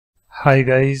Hi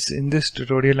guys, in this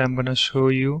tutorial I'm gonna show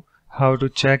you how to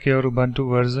check your Ubuntu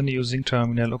version using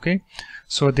terminal. Okay,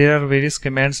 so there are various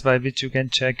commands by which you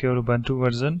can check your Ubuntu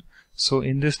version. So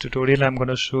in this tutorial I'm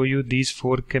gonna show you these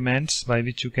 4 commands by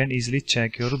which you can easily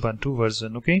check your Ubuntu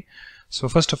version. Okay, so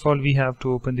first of all we have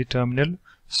to open the terminal.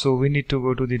 So we need to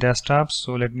go to the desktop.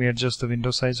 So let me adjust the window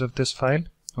size of this file.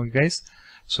 Okay guys,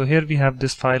 so here we have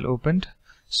this file opened.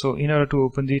 So in order to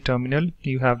open the terminal,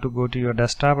 you have to go to your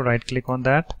desktop, right click on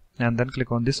that, and then click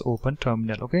on this open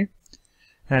terminal. Okay,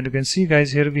 and you can see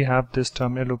guys, here we have this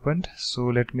terminal opened. So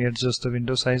let me adjust the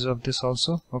window size of this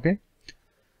also. Okay,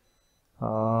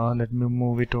 let me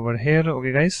move it over here.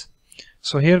 Okay guys,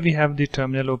 so here we have the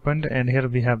terminal opened and here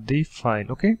we have the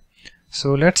file. Okay,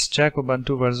 so let's check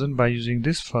Ubuntu version by using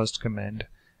this first command.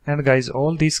 And guys,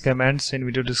 all these commands in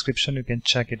video description, you can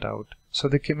check it out. So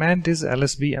the command is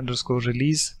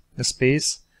lsb-release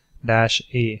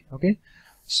 -a. Okay,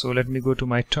 so let me go to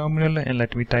my terminal and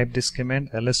let me type this command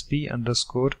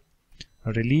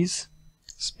lsb-release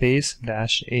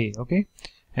 -a. Okay,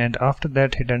 and after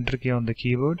that hit enter key on the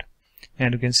keyboard.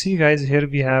 And you can see guys, here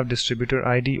we have distributor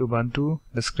ID Ubuntu,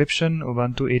 description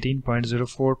Ubuntu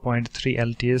 18.04.3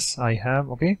 LTS I have.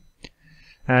 Okay,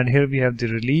 and here we have the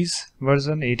release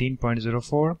version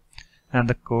 18.04 and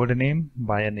the code name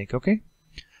Bionic. Okay,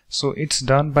 so it's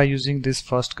done by using this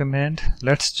first command.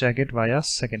 Let's check it via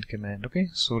second command. Okay,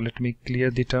 so let me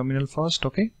clear the terminal first.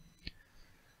 Okay,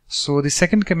 so the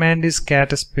second command is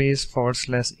cat space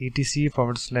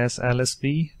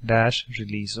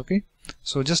 /etc/lsb-release. Okay,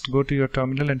 so just go to your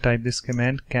terminal and type this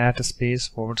command cat space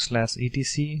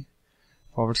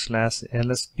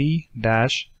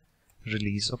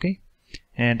 /etc/lsb-release. Okay,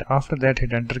 and after that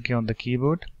hit enter key on the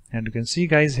keyboard. And you can see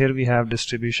guys, here we have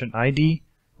distribution ID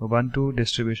Ubuntu,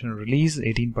 distribution release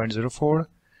 18.04,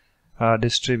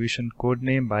 distribution code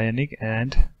name Bionic,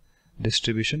 and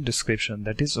distribution description,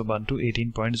 that is Ubuntu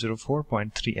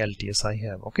 18.04.3 LTS I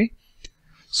have. Okay,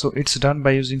 so it's done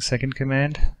by using second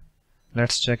command.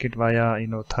 Let's check it via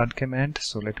third command.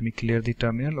 So let me clear the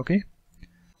terminal. Okay,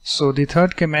 so the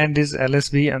third command is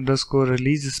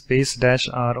lsb-release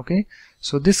 -r. Okay,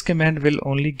 so this command will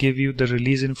only give you the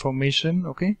release information.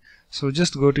 Okay, so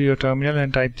just go to your terminal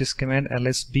and type this command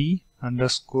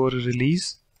lsb-release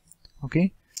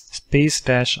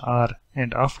 -r, and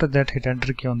after that hit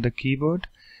enter key on the keyboard.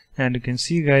 And you can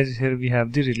see guys, here we have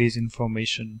the release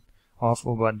information of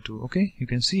Ubuntu. Okay, you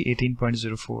can see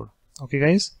 18.04. okay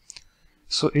guys,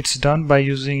 so it's done by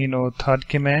using third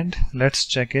command. Let's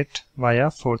check it via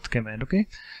fourth command. Okay,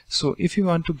 so if you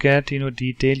want to get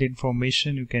detailed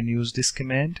information, you can use this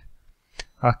command,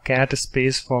 cat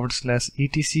space /etc/*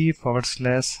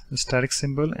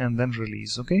 and then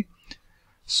release. Okay,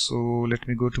 so let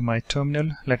me go to my terminal.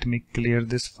 Let me clear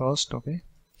this first. Okay,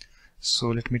 so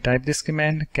let me type this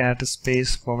command cat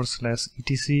space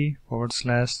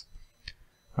 /etc/*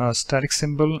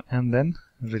 and then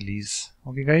release.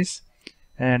 Okay guys,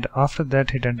 and after that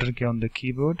hit enter key on the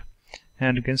keyboard.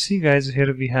 And you can see guys,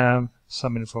 here we have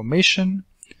some information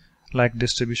like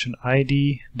distribution ID,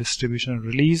 distribution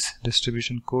release,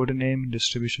 distribution code name,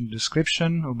 distribution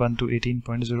description Ubuntu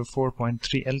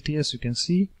 18.04.3 LTS. You can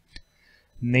see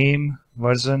name,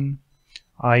 version,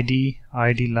 ID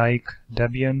like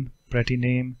Debian, pretty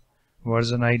name,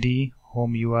 version ID,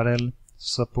 home URL,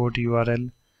 support URL,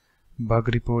 bug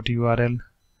report URL,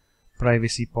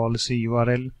 privacy policy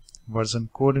URL, version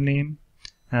code name,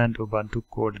 and Ubuntu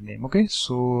code name. Okay,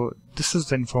 so this is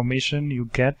the information you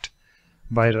get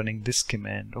by running this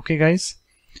command. Okay guys,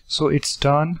 so it's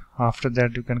done. After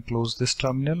that you can close this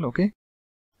terminal. Okay,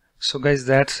 so guys,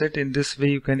 that's it. In this way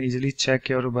you can easily check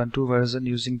your Ubuntu version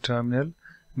using terminal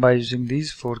by using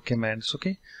these 4 commands.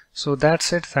 Okay, so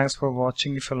that's it. Thanks for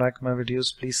watching. If you like my videos,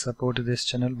 please support this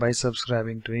channel by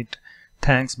subscribing to it.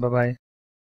 Thanks, bye bye.